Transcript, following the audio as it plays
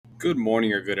Good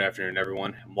morning or good afternoon,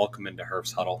 everyone, and welcome into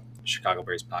Herf's Huddle, a Chicago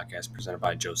Bears podcast presented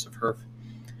by Joseph Herf.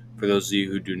 For those of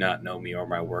you who do not know me or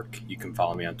my work, you can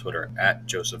follow me on Twitter at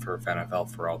Joseph Herf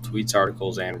NFL for all tweets,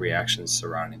 articles, and reactions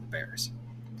surrounding the Bears.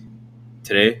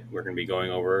 Today, we're going to be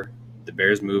going over the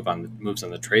Bears' moves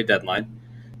on the trade deadline,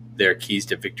 their keys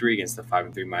to victory against the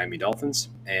 5-3 Miami Dolphins,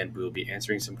 and we will be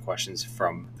answering some questions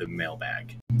from the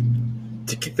mailbag.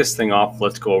 To kick this thing off,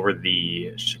 let's go over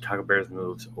the Chicago Bears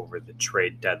moves over the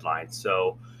trade deadline.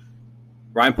 So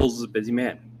Ryan Poles is a busy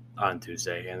man on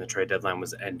Tuesday, and the trade deadline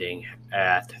was ending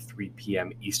at 3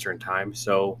 p.m. Eastern time.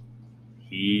 So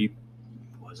he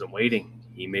wasn't waiting.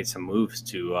 He made some moves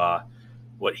to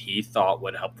what he thought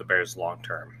would help the Bears long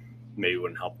term. Maybe it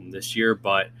wouldn't help them this year,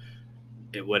 but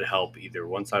it would help either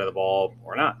one side of the ball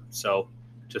or not. So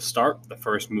to start, the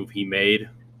first move he made,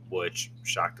 which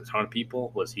shocked a ton of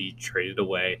people, was he traded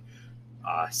away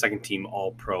second-team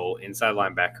All-Pro inside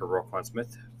linebacker Roquan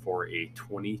Smith for a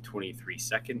 2023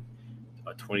 second,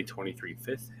 a 2023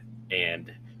 fifth,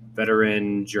 and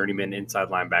veteran journeyman inside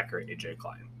linebacker A.J.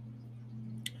 Klein.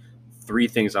 Three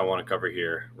things I want to cover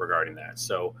here regarding that.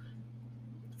 So,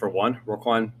 for one,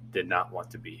 Roquan did not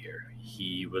want to be here.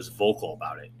 He was vocal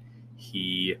about it.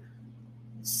 He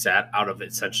sat out of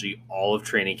essentially all of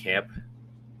training camp,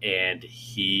 and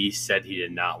he said he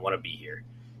did not want to be here.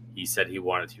 He said he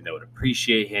wanted a team that would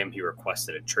appreciate him. He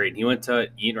requested a trade. He went to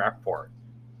Ian Rappaport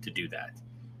to do that.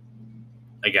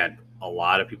 Again, a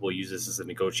lot of people use this as a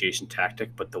negotiation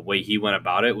tactic, but the way he went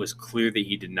about it was clear that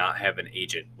he did not have an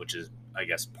agent, which is, I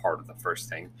guess, part of the first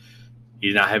thing. He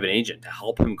did not have an agent to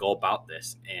help him go about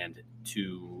this and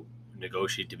to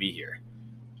negotiate to be here.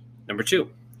 Number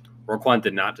two, Roquan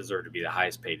did not deserve to be the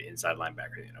highest paid inside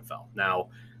linebacker in the NFL. Now,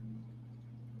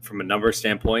 from a number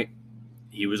standpoint,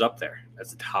 he was up there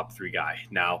as a top three guy.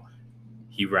 Now,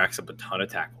 he racks up a ton of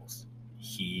tackles.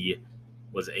 He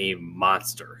was a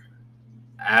monster,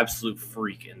 absolute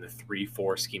freak in the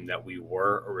 3-4 scheme that we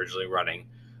were originally running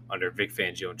under Vic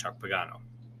Fangio and Chuck Pagano.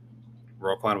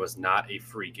 Roquan was not a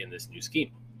freak in this new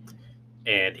scheme.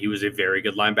 And he was a very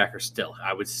good linebacker still.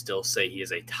 I would still say he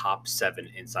is a top 7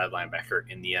 inside linebacker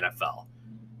in the NFL.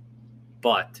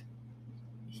 But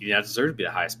he did not deserve to be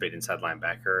the highest paid inside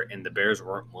linebacker, and the Bears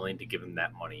weren't willing to give him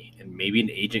that money. And maybe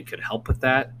an agent could help with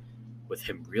that, with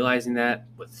him realizing that,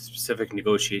 with specific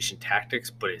negotiation tactics.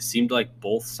 But it seemed like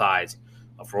both sides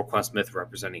of Roquan Smith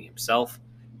representing himself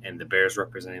and the Bears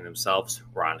representing themselves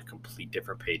were on complete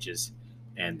different pages,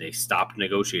 and they stopped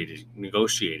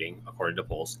negotiating, according to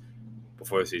polls,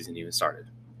 before the season even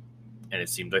started. And it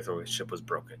seemed like the relationship was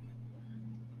broken.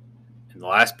 And the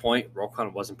last point,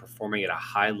 Roquan wasn't performing at a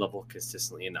high level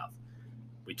consistently enough.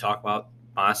 We talk about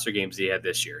monster games he had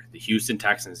this year. The Houston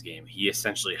Texans game, he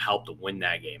essentially helped win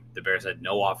that game. The Bears had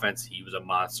no offense. He was a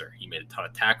monster. He made a ton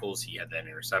of tackles. He had that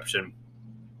interception.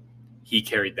 He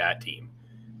carried that team.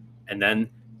 And then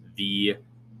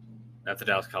not the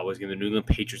Dallas Cowboys game, the New England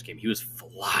Patriots game, he was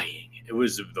flying. It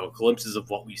was the glimpses of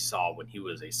what we saw when he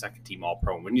was a second-team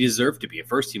All-Pro, when he deserved to be a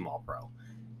first-team All-Pro.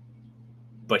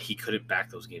 But he couldn't back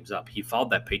those games up. He followed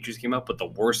that Patriots game up, but the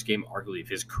worst game, arguably, of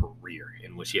his career,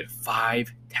 in which he had 5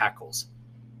 tackles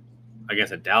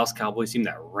against a Dallas Cowboys team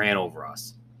that ran over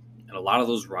us. And a lot of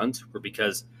those runs were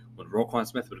because when Roquan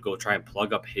Smith would go try and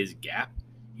plug up his gap,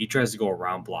 he tries to go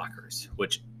around blockers,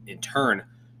 which in turn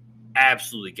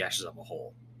absolutely gashes up a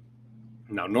hole.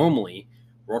 Now, normally,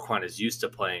 Roquan is used to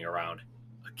playing around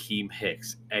Akeem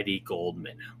Hicks, Eddie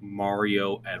Goldman,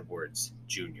 Mario Edwards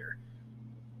Jr.,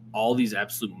 all these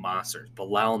absolute monsters,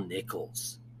 Bilal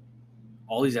Nichols,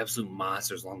 all these absolute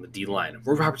monsters along the D-line.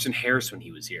 Robertson Harris, when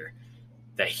he was here,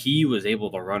 that he was able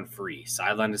to run free,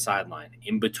 sideline to sideline,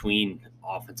 in between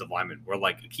offensive linemen, where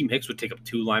like Akeem Hicks would take up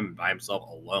 2 linemen by himself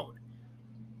alone.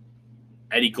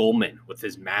 Eddie Goldman, with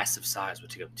his massive size, would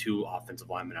take up 2 offensive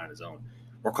linemen on his own.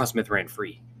 Roquan Smith ran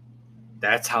free.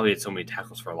 That's how he had so many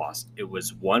tackles for a loss. It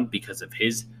was, one, because of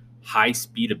his high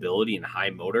speed ability and high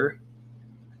motor,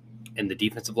 and the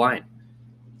defensive line.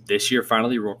 This year,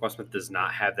 finally, Roquan Smith does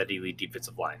not have that elite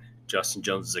defensive line. Justin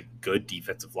Jones is a good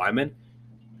defensive lineman.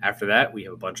 After that, we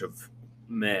have a bunch of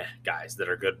meh guys that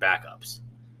are good backups.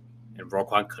 And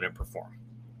Roquan couldn't perform.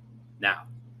 Now,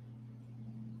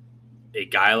 a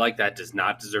guy like that does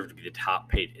not deserve to be the top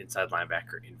paid inside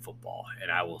linebacker in football,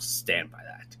 and I will stand by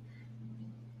that.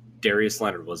 Darius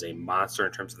Leonard was a monster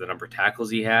in terms of the number of tackles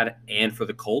he had, and for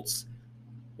the Colts,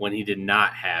 when he did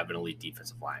not have an elite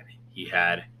defensive line. He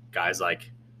had guys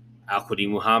like Al-Quadin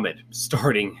Muhammad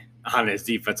starting on his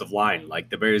defensive line like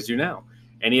the Bears do now.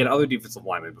 And he had other defensive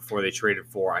linemen before they traded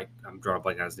for, I'm drawing a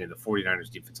blank on his name, the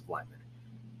 49ers defensive lineman.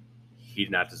 He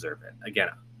did not deserve it. Again,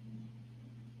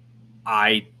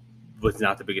 I was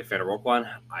not the biggest fan of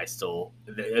Roquan. I still,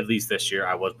 at least this year,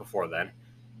 I was before then.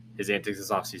 His antics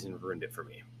this offseason ruined it for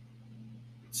me.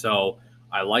 So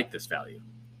I like this value.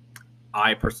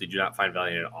 I personally do not find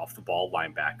value in an off-the-ball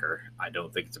linebacker. I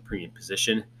don't think it's a premium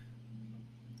position.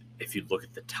 If you look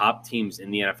at the top teams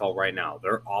in the NFL right now,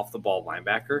 their off-the-ball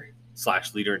linebacker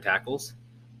 / leader in tackles,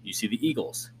 you see the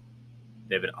Eagles.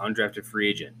 They have an undrafted free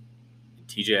agent,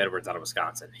 TJ Edwards out of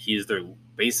Wisconsin. He is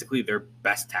basically their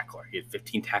best tackler. He had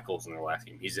 15 tackles in their last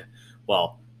game. He's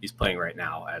playing right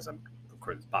now as I'm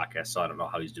recording this podcast, so I don't know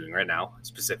how he's doing right now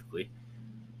specifically.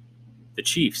 The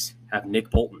Chiefs have Nick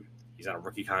Bolton. He's on a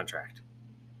rookie contract.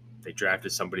 They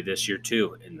drafted somebody this year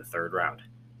too in the 3rd round.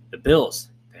 The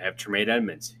Bills, they have Tremaine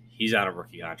Edmonds. He's on a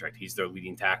rookie contract. He's their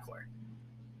leading tackler.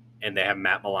 And they have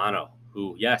Matt Milano,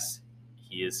 who, yes,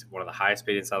 he is one of the highest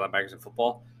paid inside linebackers in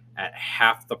football at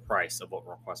half the price of what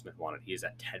Roquan Smith wanted. He is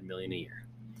at $10 million a year.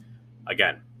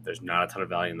 Again, there's not a ton of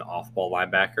value in the off-ball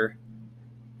linebacker.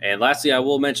 And lastly, I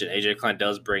will mention A.J. Klein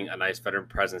does bring a nice veteran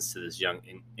presence to this young,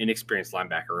 inexperienced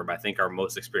linebacker room. I think our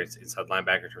most experienced inside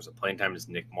linebacker in terms of playing time is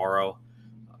Nick Morrow.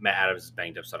 Matt Adams is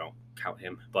banged up, so I don't count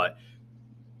him. But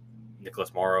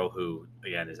Nicholas Morrow, who,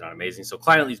 again, is not amazing. So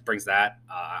Klein at least brings that.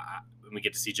 And we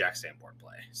get to see Jack Sanborn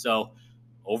play. So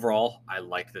overall, I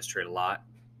like this trade a lot.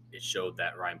 It showed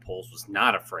that Ryan Poles was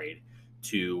not afraid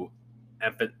to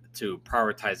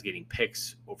prioritize getting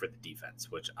picks over the defense,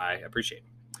 which I appreciate.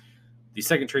 The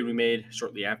second trade we made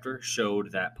shortly after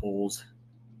showed that Poles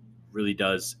really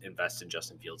does invest in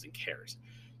Justin Fields and cares.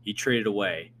 He traded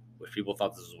away, which people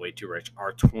thought this was way too rich,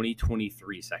 our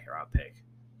 2023 second-round pick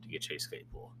to get Chase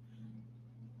Claypool.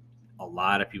 A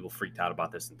lot of people freaked out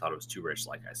about this and thought it was too rich,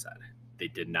 like I said. They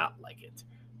did not like it.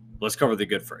 Let's cover the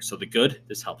good first. So the good,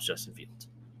 this helps Justin Fields.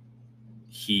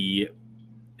 He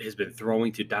has been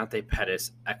throwing to Dante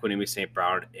Pettis, Equanimous St.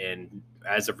 Brown, and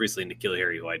as of recently, N'Keal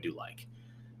Harry, who I do like.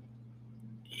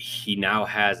 He now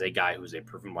has a guy who's a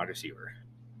proven wide receiver.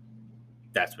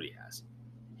 That's what he has.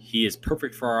 He is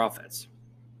perfect for our offense.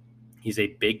 He's a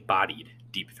big-bodied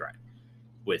deep threat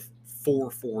with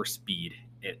 4.4 speed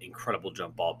and incredible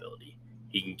jump ball ability.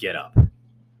 He can get up.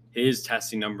 His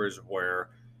testing numbers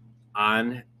were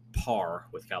on par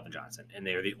with Calvin Johnson, and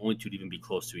they are the only two to even be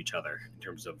close to each other in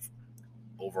terms of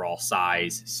overall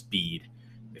size, speed,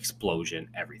 explosion,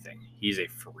 everything. He's a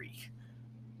freak.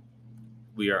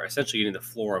 We are essentially getting the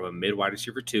floor of a mid-wide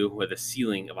receiver 2 with a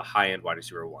ceiling of a high-end wide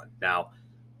receiver 1. Now,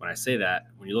 when I say that,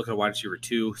 when you look at a wide receiver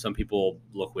 2, some people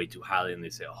look way too highly and they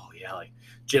say, oh, yeah, like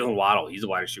Jalen Waddle, he's a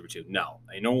wide receiver 2. No,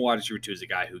 a normal wide receiver 2 is a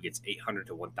guy who gets 800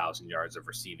 to 1,000 yards of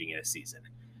receiving in a season.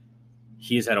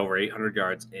 He has had over 800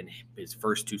 yards in his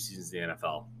first 2 seasons in the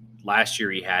NFL. Last year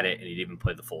he had it, and he didn't even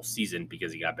play the full season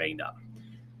because he got banged up.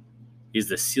 He's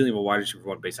the ceiling of a wide receiver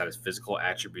 1 based on his physical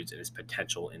attributes and his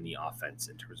potential in the offense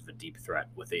in terms of a deep threat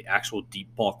with an actual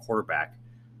deep ball quarterback.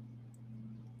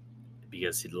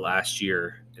 Because last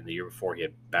year and the year before he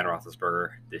had Ben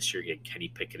Roethlisberger. This year he had Kenny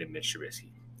Pickett and Mitch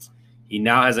Trubisky. He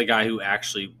now has a guy who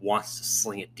actually wants to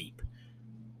sling it deep.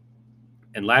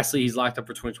 And lastly, he's locked up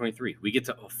for 2023. We get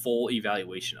to a full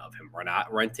evaluation of him. We're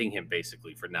not renting him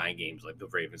basically for 9 games like the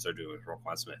Ravens are doing with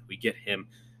Roquan Smith. We get him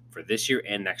for this year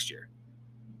and next year.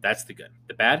 That's the good.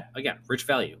 The bad, again, rich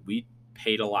value. We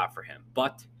paid a lot for him.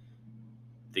 But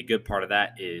the good part of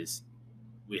that is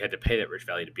we had to pay that rich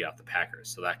value to be off the Packers.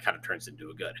 So that kind of turns into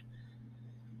a good.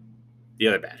 The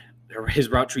other bad, his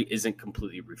route tree isn't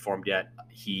completely reformed yet.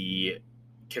 He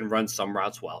can run some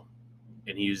routes well,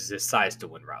 and he uses his size to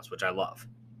win routes, which I love.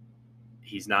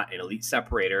 He's not an elite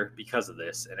separator because of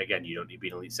this. And again, you don't need to be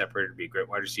an elite separator to be a great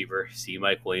wide receiver. See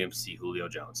Mike Williams, see Julio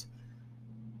Jones.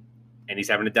 And he's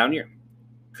having a down year.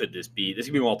 Could this be? This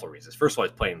could be multiple reasons. First of all,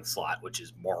 he's playing in the slot, which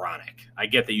is moronic. I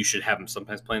get that you should have him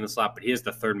sometimes play in the slot, but he has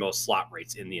the 3rd most slot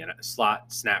rates in the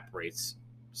slot snap rates,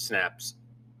 slot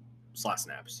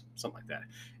snaps, something like that,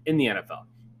 in the NFL.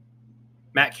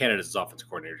 Matt Canada is his offensive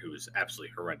coordinator, who is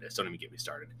absolutely horrendous. Don't even get me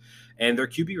started. And their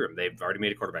QB room, they've already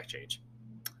made a quarterback change.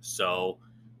 So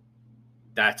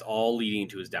that's all leading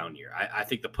to his down year. I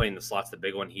think the play in the slot's the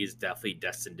big one. He is definitely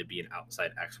destined to be an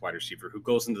outside X wide receiver who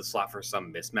goes into the slot for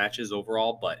some mismatches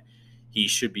overall, but he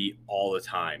should be all the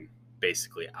time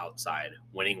basically outside,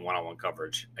 winning one-on-one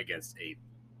coverage against a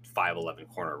 5'11"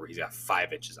 corner where he's got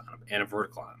 5 inches on him and a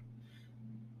vertical on him.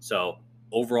 So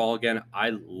overall, again,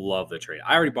 I love the trade.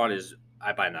 I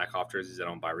buy knockoff jerseys. I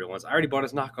don't buy real ones. I already bought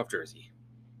his knockoff jersey.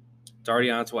 It's already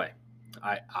on its way.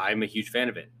 I'm a huge fan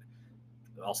of it.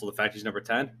 Also, the fact he's number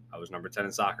 10, I was number 10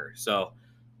 in soccer. So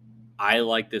I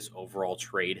like this overall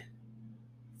trade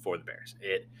for the Bears.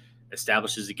 It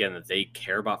establishes, again, that they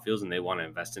care about Fields and they want to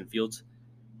invest in Fields.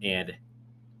 And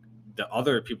the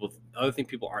other people other thing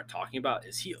people aren't talking about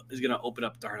is he is going to open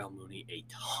up Darnell Mooney a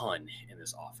ton in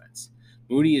this offense.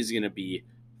 Mooney is going to be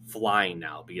flying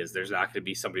now because there's not going to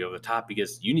be somebody over the top,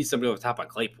 because you need somebody over the top on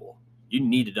Claypool. You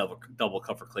need to double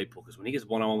cover Claypool, because when he gets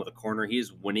one-on-one with a corner, he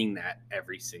is winning that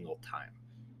every single time.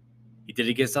 He did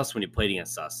it against us when he played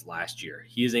against us last year.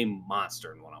 He is a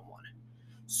monster in one-on-one.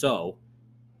 So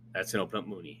that's going to open up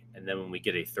Mooney. And then when we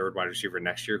get a third wide receiver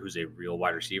next year who's a real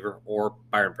wide receiver, or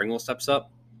Byron Pringle steps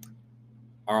up,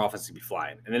 our offense can be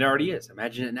flying. And it already is.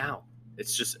 Imagine it now.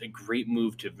 It's just a great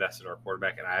move to invest in our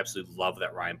quarterback, and I absolutely love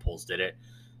that Ryan Poles did it.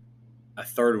 A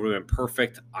third would have been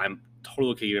perfect. I'm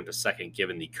totally okay giving him a second,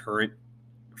 given the current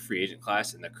free agent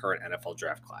class and the current NFL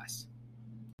draft class.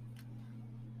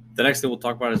 The next thing we'll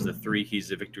talk about is the 3 keys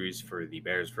to victories for the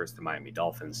Bears versus the Miami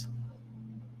Dolphins.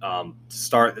 To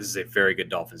start, this is a very good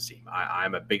Dolphins team.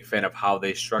 I'm a big fan of how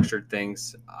they structured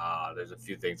things. There's a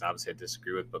few things obviously I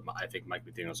disagree with, but I think Mike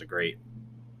McDaniel's a great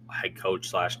head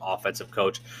coach / offensive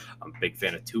coach. I'm a big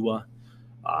fan of Tua.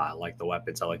 I like the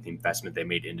weapons. I like the investment they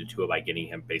made into Tua by getting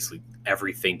him basically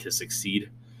everything to succeed.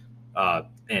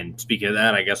 And speaking of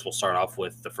that, I guess we'll start off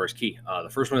with the first key. The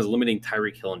first one is limiting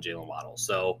Tyreek Hill and Jalen Waddle.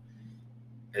 So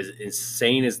as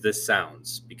insane as this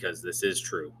sounds, because this is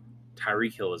true,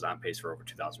 Tyreek Hill is on pace for over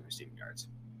 2,000 receiving yards.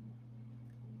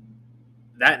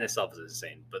 That in itself is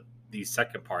insane. But the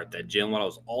second part, that Jalen Waddle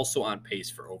is also on pace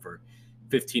for over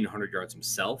 1,500 yards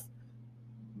himself,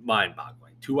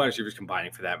 mind-boggling. 2 wide receivers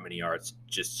combining for that many yards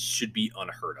just should be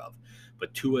unheard of.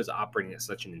 But Tua is operating at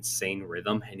such an insane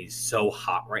rhythm, and he's so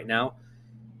hot right now.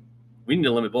 We need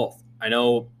to limit both. I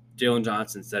know Jalen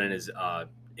Johnson said in his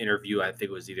interview, I think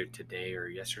it was either today or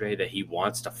yesterday, that he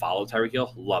wants to follow Tyreek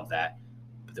Hill. Love that.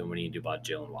 But then what do you do about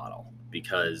Jalen Waddle?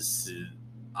 Because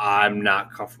I'm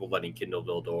not comfortable letting Kindle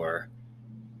Vildor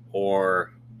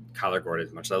or Kyler Gordon,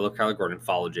 as much as I love Kyler Gordon,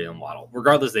 follow Jalen Waddle.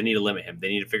 Regardless, they need to limit him. They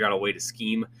need to figure out a way to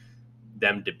scheme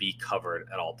them to be covered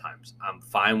at all times. I'm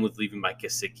fine with leaving Mike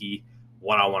Gesicki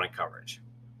one-on-one in coverage.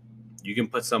 You can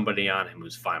put somebody on him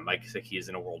who's fine. Mike Gesicki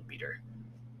isn't a world beater.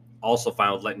 Also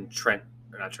fine with letting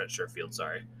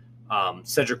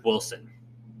Cedric Wilson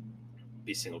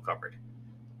be single covered.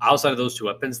 Outside of those 2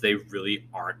 weapons, they really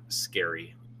aren't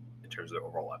scary in terms of their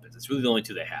overall weapons. It's really the only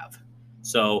 2 they have.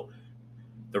 So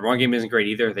the run game isn't great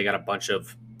either. They got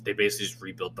they basically just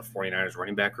rebuilt the 49ers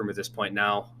running back room at this point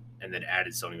now, and then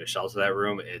added Sony Michel to that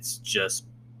room. It's just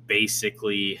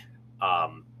basically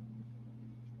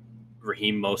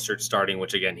Raheem Mostert starting,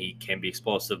 which again, he can be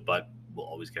explosive, but will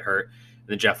always get hurt. And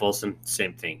then Jeff Wilson,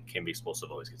 same thing, can be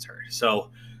explosive, always gets hurt. So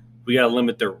we got to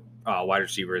limit their wide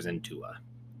receivers and Tua.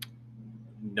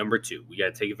 Number 2, we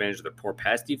got to take advantage of their poor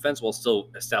pass defense while still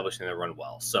establishing their run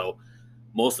well. So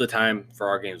most of the time for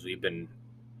our games, we've been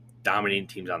dominating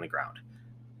teams on the ground.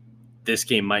 This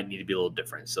game might need to be a little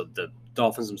different. So the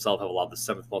Dolphins themselves have allowed the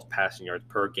 7th most passing yards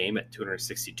per game at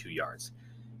 262 yards.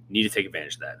 Need to take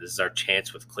advantage of that. This is our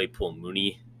chance with Claypool and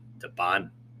Mooney to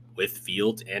bond with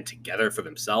Fields and together for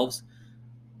themselves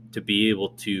to be able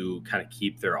to kind of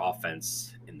keep their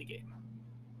offense in the game.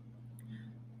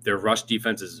 Their rush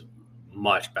defense is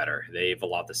much better. They've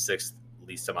allowed the 6th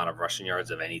least amount of rushing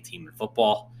yards of any team in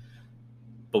football,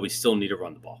 but we still need to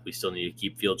run the ball. We still need to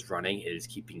keep Fields running. It is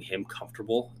keeping him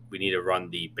comfortable. We need to run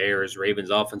the Bears-Ravens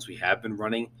offense we have been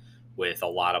running with a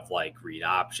lot of read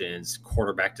options,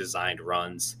 quarterback designed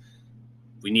runs.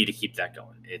 We need to keep that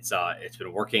going. It's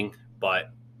been working,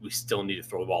 but we still need to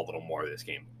throw the ball a little more this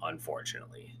game,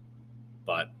 unfortunately.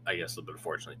 But I guess a little bit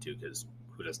unfortunately too, because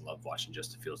who doesn't love watching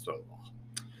Justin Fields throw the ball?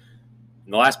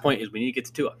 And the last point is we need to get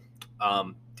to Tua.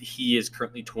 He is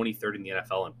currently 23rd in the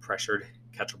NFL in pressured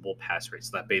catchable pass rate.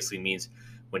 So that basically means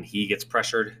when he gets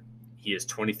pressured, he is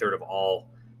 23rd of all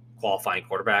qualifying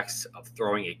quarterbacks of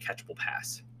throwing a catchable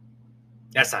pass.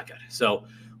 That's not good. So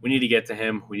we need to get to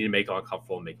him. We need to make him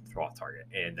uncomfortable and make him throw off target.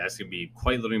 And that's going to be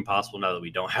quite literally impossible now that we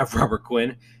don't have Robert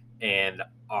Quinn. And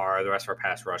the rest of our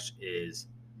pass rush is,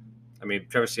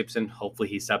 Trevor Simpson, hopefully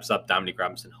he steps up. Dominique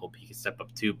Robinson, hope he can step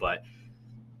up too. But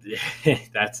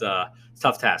that's a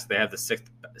tough task. They have the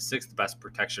sixth best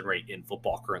protection rate in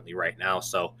football currently right now.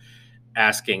 So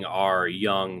asking our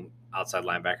young outside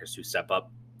linebackers to step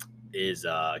up is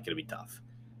going to be tough.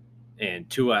 And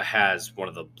Tua has one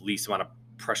of the least amount of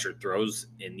pressured throws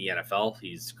in the NFL.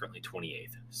 He's currently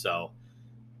 28th. So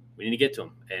we need to get to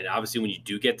him. And obviously when you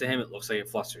do get to him, it looks like it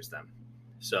flusters them.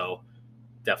 So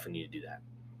definitely need to do that.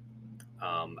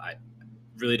 I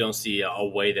really don't see a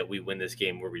way that we win this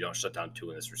game where we don't shut down Tua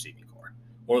in this receiving core,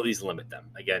 or at least limit them.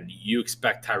 Again, you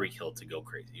expect Tyreek Hill to go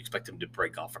crazy. You expect him to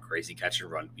break off a crazy catch and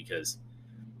run because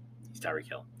he's Tyreek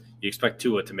Hill. You expect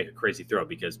Tua to make a crazy throw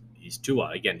because he's Tua.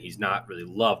 Again, he's not really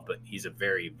loved, but he's a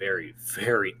very, very,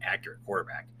 very accurate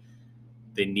quarterback.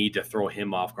 They need to throw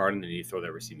him off guard, and they need to throw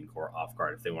their receiving core off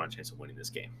guard if they want a chance of winning this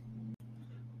game.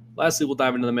 Lastly, we'll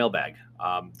dive into the mailbag.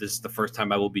 This is the first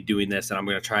time I will be doing this, and I'm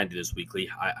going to try and do this weekly.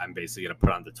 I'm basically going to put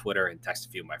on the Twitter and text a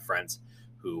few of my friends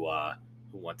who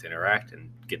want to interact and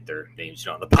get their names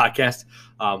on the podcast.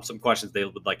 Some questions they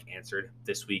would like answered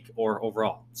this week or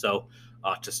overall. So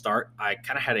to start, I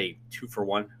kind of had a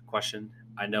 2-for-1 question.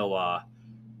 I know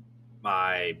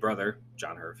my brother,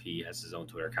 John Herf, he has his own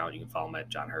Twitter account. You can follow him at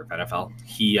John Herf NFL.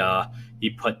 He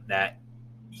put that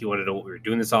he wanted to know what we were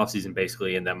doing this offseason,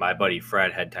 basically, and then my buddy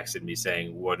Fred had texted me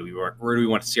saying, where do we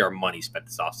want to see our money spent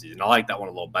this offseason? I like that one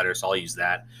a little better, so I'll use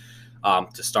that.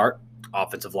 To start,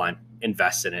 offensive line,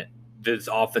 invest in it. This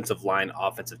offensive line,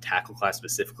 offensive tackle class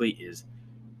specifically is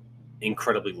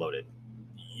incredibly loaded.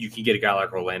 You can get a guy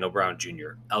like Orlando Brown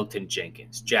Jr., Elton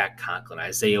Jenkins, Jack Conklin,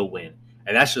 Isaiah Wynn,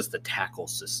 and that's just the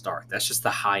tackles to start. That's just the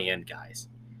high-end guys.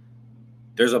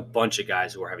 There's a bunch of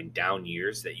guys who are having down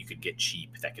years that you could get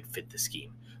cheap that could fit the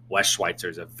scheme. Wes Schweitzer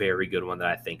is a very good one that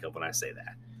I think of when I say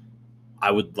that.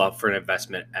 I would love for an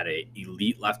investment at an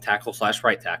elite left tackle /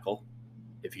 right tackle.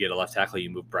 If you get a left tackle, you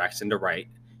move Braxton to right.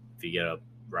 If you get a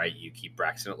right, you keep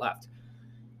Braxton at left.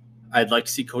 I'd like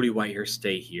to see Cody Whitehair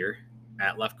stay here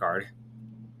at left guard.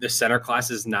 The center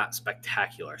class is not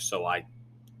spectacular, so I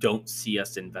don't see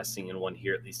us investing in one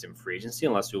here, at least in free agency,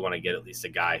 unless we want to get at least a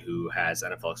guy who has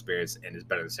NFL experience and is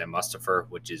better than Sam Mustipher,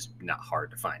 which is not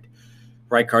hard to find.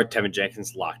 Right guard, Tevin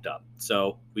Jenkins locked up.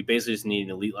 So we basically just need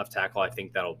an elite left tackle. I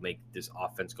think that'll make this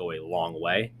offense go a long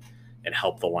way and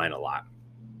help the line a lot.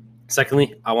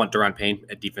 Secondly, I want Daron Payne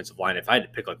at defensive line. If I had to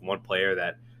pick like one player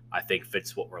that I think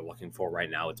fits what we're looking for right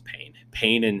now, it's Payne.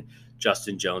 Payne and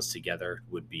Justin Jones together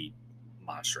would be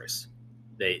monstrous.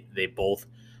 They both,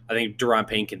 I think Daron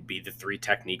Payne can be the 3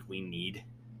 technique we need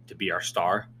to be our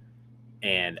star,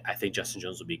 and I think Justin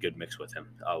Jones will be a good mix with him.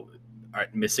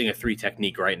 Missing a 3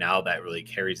 technique right now that really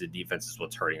carries the defense is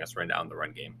what's hurting us right now in the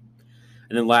run game.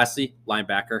 And then lastly,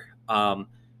 linebacker.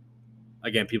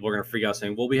 Again, people are going to freak out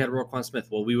saying, well, we had Roquan Smith.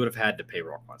 Well, we would have had to pay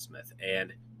Roquan Smith.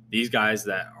 And these guys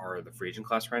that are the free agent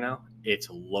class right now, it's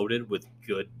loaded with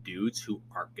good dudes who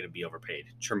aren't going to be overpaid.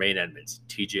 Tremaine Edmonds,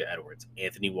 TJ Edwards,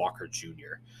 Anthony Walker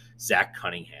Jr., Zach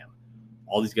Cunningham.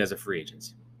 All these guys are free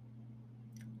agents.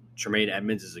 Tremaine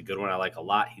Edmonds is a good one I like a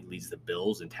lot. He leads the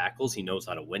Bills in tackles. He knows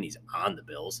how to win. He's on the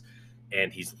Bills.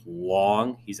 And he's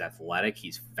long, he's athletic,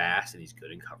 he's fast, and he's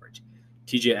good in coverage.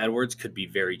 TJ Edwards could be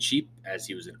very cheap, as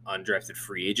he was an undrafted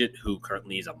free agent who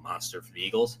currently is a monster for the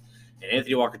Eagles. And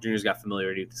Anthony Walker Jr.'s got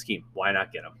familiarity with the scheme. Why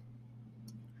not get him?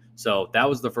 So that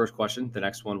was the first question. The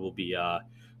next one will be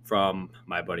from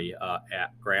my buddy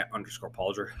at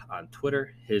Grant_Pauldrer on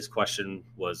Twitter. His question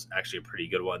was actually a pretty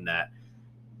good one that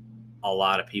a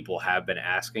lot of people have been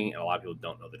asking, and a lot of people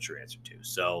don't know the true answer to.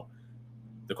 So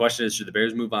the question is, should the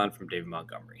Bears move on from David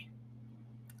Montgomery?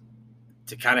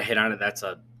 To kind of hit on it, that's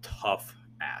a tough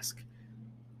ask.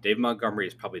 David Montgomery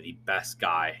is probably the best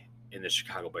guy in the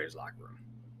Chicago Bears locker room.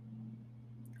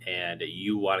 And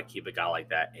you want to keep a guy like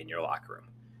that in your locker room.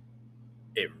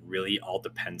 It really all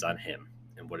depends on him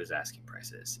and what his asking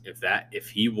price is. If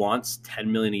he wants $10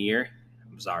 million a year,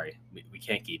 I'm sorry, we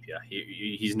can't keep you.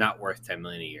 He's not worth $10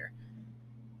 million a year.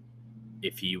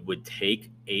 If he would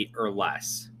take 8 or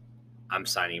less, I'm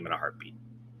signing him in a heartbeat.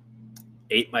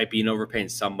 8 might be an overpay,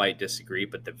 and some might disagree,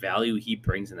 but the value he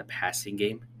brings in the passing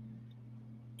game,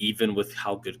 even with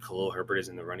how good Khalil Herbert is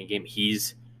in the running game,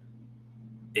 he's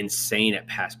insane at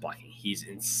pass blocking. He's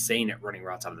insane at running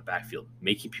routes out of the backfield,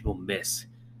 making people miss.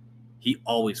 He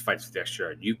always fights for the extra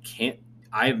yard.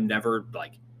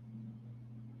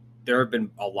 There have been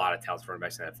a lot of talented running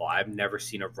backs in the NFL. I've never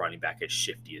seen a running back as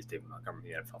shifty as David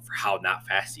Montgomery in the NFL for how not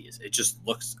fast he is. It just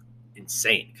looks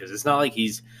insane because it's not like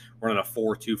he's running a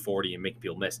 4.2 40 and making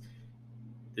people miss.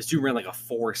 This dude ran like a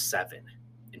 4.7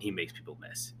 and he makes people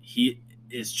miss.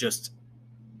 He's just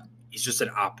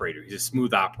an operator. He's a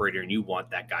smooth operator, and you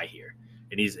want that guy here.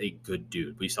 And he's a good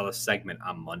dude. We saw the segment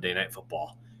on Monday Night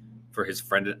Football for his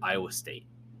friend at Iowa State.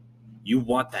 You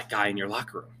want that guy in your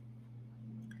locker room.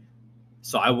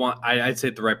 So I'd say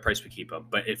at the right price we keep him.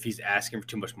 But if he's asking for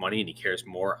too much money and he cares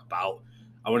more about,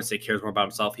 I wouldn't say cares more about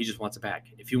himself, he just wants a bag.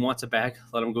 If he wants a bag,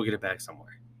 let him go get a bag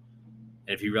somewhere.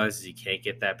 And if he realizes he can't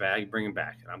get that bag, bring him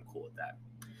back. And I'm cool with that.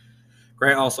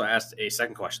 Grant also asked a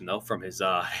second question, though, from his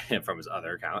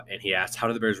other account. And he asked, how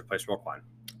do the Bears replace Roquan?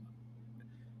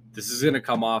 This is going to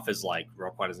come off as like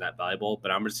Roquan is not valuable,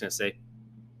 but I'm just going to say,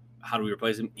 how do we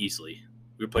replace him? Easily.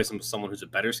 We replace him with someone who's a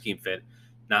better scheme fit,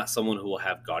 not someone who will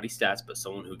have gaudy stats, but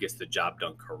someone who gets the job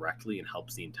done correctly and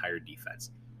helps the entire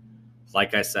defense.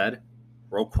 Like I said,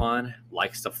 Roquan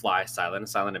likes to fly silent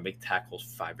and make tackles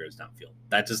 5 yards downfield.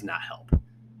 That does not help.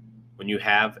 When you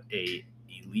have a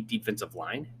elite defensive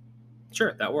line,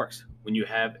 sure, that works. When you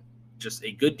have just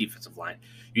a good defensive line,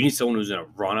 you need someone who's going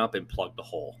to run up and plug the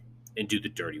hole and do the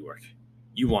dirty work.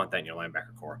 You want that in your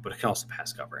linebacker core, but it can also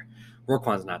pass cover.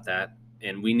 Roquan's not that,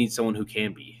 and we need someone who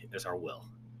can be, as our will.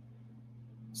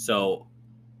 So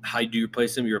how do you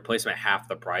replace him? You replace him at half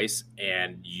the price,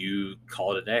 and you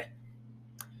call it a day.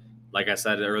 Like I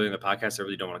said earlier in the podcast, I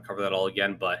really don't want to cover that all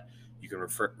again, but you can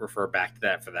refer back to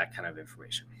that for that kind of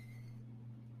information.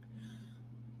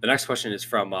 The next question is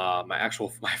from my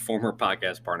former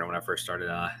podcast partner when I first started,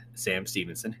 Sam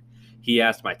Stevenson. He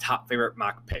asked my top favorite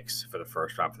mock picks for the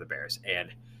first round for the Bears.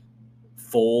 And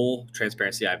full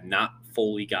transparency, I've not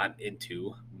fully gotten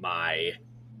into my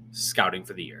scouting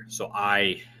for the year. So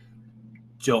I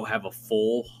don't have a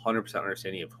full 100%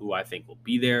 understanding of who I think will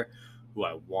be there, who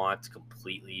I want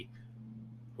completely,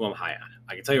 who I'm high on.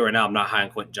 I can tell you right now, I'm not high on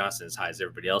Quentin Johnston as high as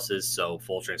everybody else is. So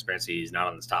full transparency, he's not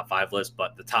on this top 5 list.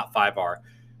 But the top 5 are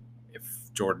if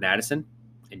Jordan Addison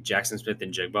and Jackson Smith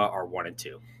and Jigba are 1 and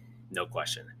 2. No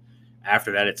question.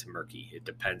 After that, it's murky. It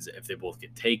depends if they both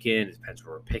get taken. It depends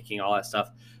where we're picking, all that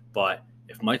stuff. But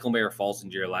if Michael Mayer falls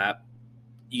into your lap,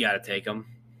 you got to take him.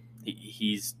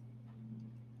 He's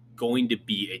going to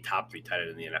be a top 3 tight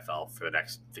end in the NFL for the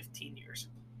next 15 years.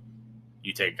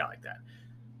 You take a guy like that.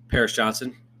 Paris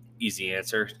Johnson, easy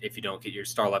answer. If you don't get your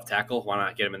star left tackle, why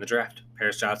not get him in the draft?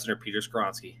 Paris Johnson or Peter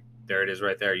Skoronski. There it is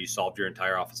right there. You solved your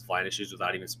entire offensive line issues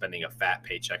without even spending a fat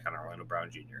paycheck on Orlando Brown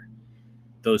Jr.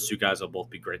 Those 2 guys will both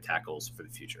be great tackles for the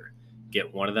future.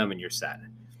 Get one of them and you're set.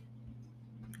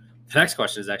 The next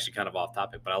question is actually kind of off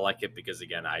topic, but I like it because,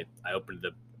 again, I opened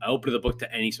the book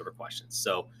to any sort of questions.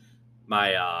 So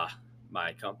my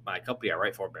company I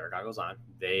write for, Bear Goggles On,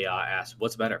 they asked,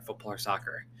 what's better, football or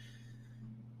soccer?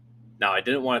 Now, I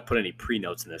didn't want to put any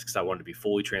pre-notes in this because I wanted to be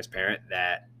fully transparent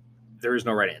that there is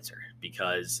no right answer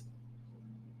because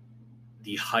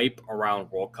the hype around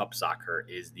World Cup soccer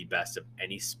is the best of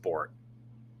any sport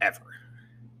ever.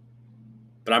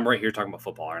 But I'm right here talking about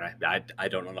football, and I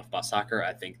don't know enough about soccer.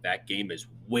 I think that game is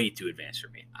way too advanced for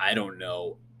me. I don't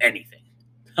know anything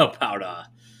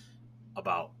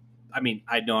about I mean,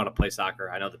 I know how to play soccer.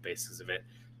 I know the basics of it.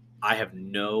 I have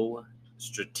no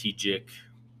strategic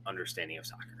understanding of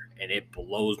soccer, and it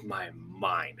blows my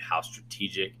mind how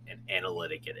strategic and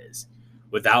analytic it is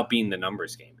without being the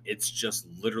numbers game. It's just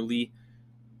literally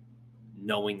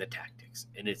knowing the tactics,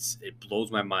 and it blows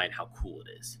my mind how cool it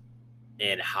is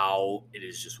and how it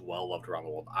is just well loved around the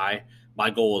world. My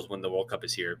goal is when the World Cup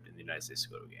is here in the United States to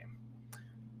go to a game.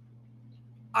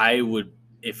 I would,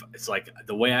 if it's like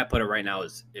the way I put it right now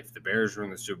is if the Bears were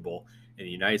in the Super Bowl and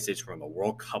the United States were in the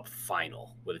World Cup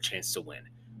final with a chance to win,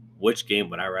 which game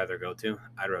would I rather go to?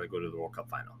 I'd rather go to the World Cup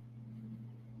final.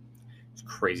 As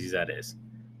crazy as that is.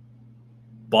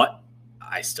 But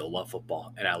I still love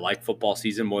football, and I like football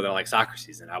season more than I like soccer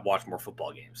season. I watch more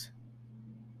football games.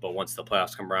 But once the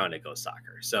playoffs come around, it goes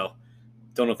soccer. So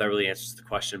don't know if that really answers the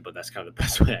question, but that's kind of the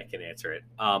best way I can answer it.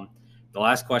 The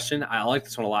last question, I like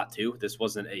this one a lot too. This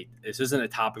isn't a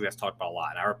topic that's talked about a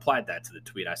lot. And I replied that to the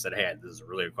tweet. I said, hey, this is a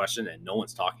really good question, and no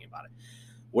one's talking about it.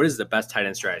 What is the best tight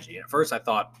end strategy? And at first I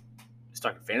thought it's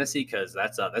talking fantasy because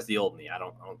that's the old me. I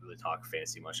don't really talk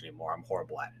fantasy much anymore. I'm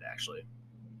horrible at it, actually.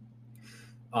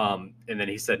 And then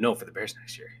he said no for the Bears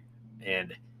next year.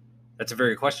 And that's a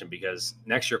very good question because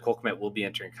next year Cole Kmet will be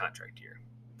entering contract year.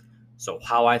 So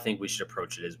how I think we should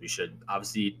approach it is we should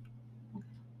obviously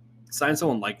sign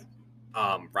someone like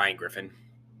Ryan Griffin,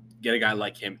 get a guy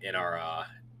like him in our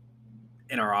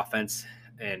offense,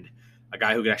 and a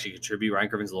guy who can actually contribute. Ryan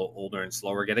Griffin's a little older and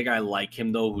slower. Get a guy like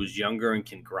him though who's younger and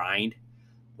can grind.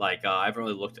 Like I haven't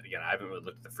really looked at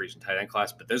the free agent tight end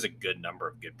class, but there's a good number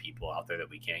of good people out there that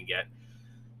we can get.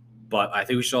 But I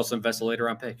think we should also invest a later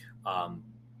round pick.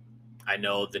 I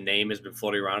know the name has been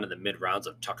floating around in the mid rounds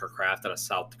of Tucker Kraft out of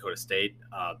South Dakota State.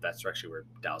 That's actually where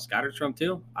Dallas Goedert's from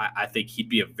too. I think he'd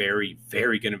be a very,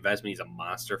 very good investment. He's a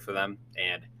monster for them.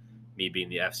 And me being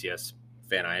the FCS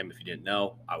fan I am, if you didn't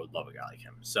know, I would love a guy like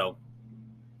him. So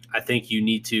I think you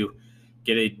need to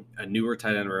get a newer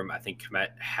tight end room. I think Kmet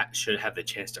should have the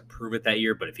chance to prove it that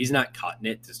year. But if he's not cutting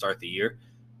it to start the year,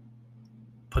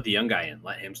 put the young guy in.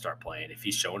 Let him start playing. If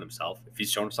he's showing himself in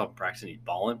practice and he's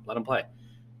balling, let him play.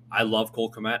 I love Cole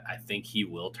Kmet. I think he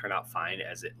will turn out fine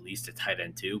as at least a tight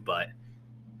end too, but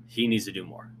he needs to do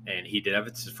more. And he did have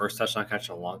his first touchdown catch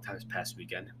in a long time this past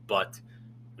weekend, but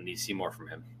we need to see more from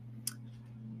him.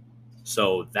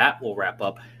 So that will wrap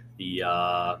up the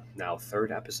now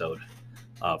third episode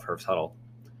of Herf's Huddle.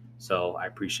 So I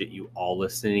appreciate you all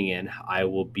listening in. I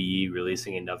will be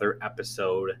releasing another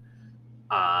episode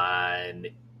on,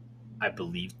 I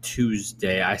believe,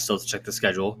 Tuesday. I still have to check the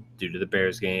schedule due to the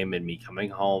Bears game and me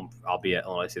coming home. I'll be at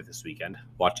Illinois State this weekend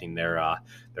watching their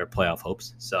playoff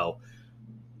hopes. So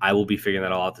I will be figuring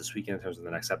that all out this weekend in terms of the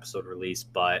next episode release.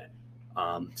 But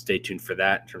stay tuned for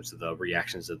that in terms of the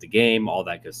reactions of the game, all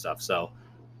that good stuff. So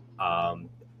I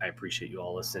appreciate you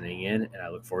all listening in, and I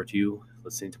look forward to you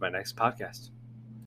listening to my next podcast.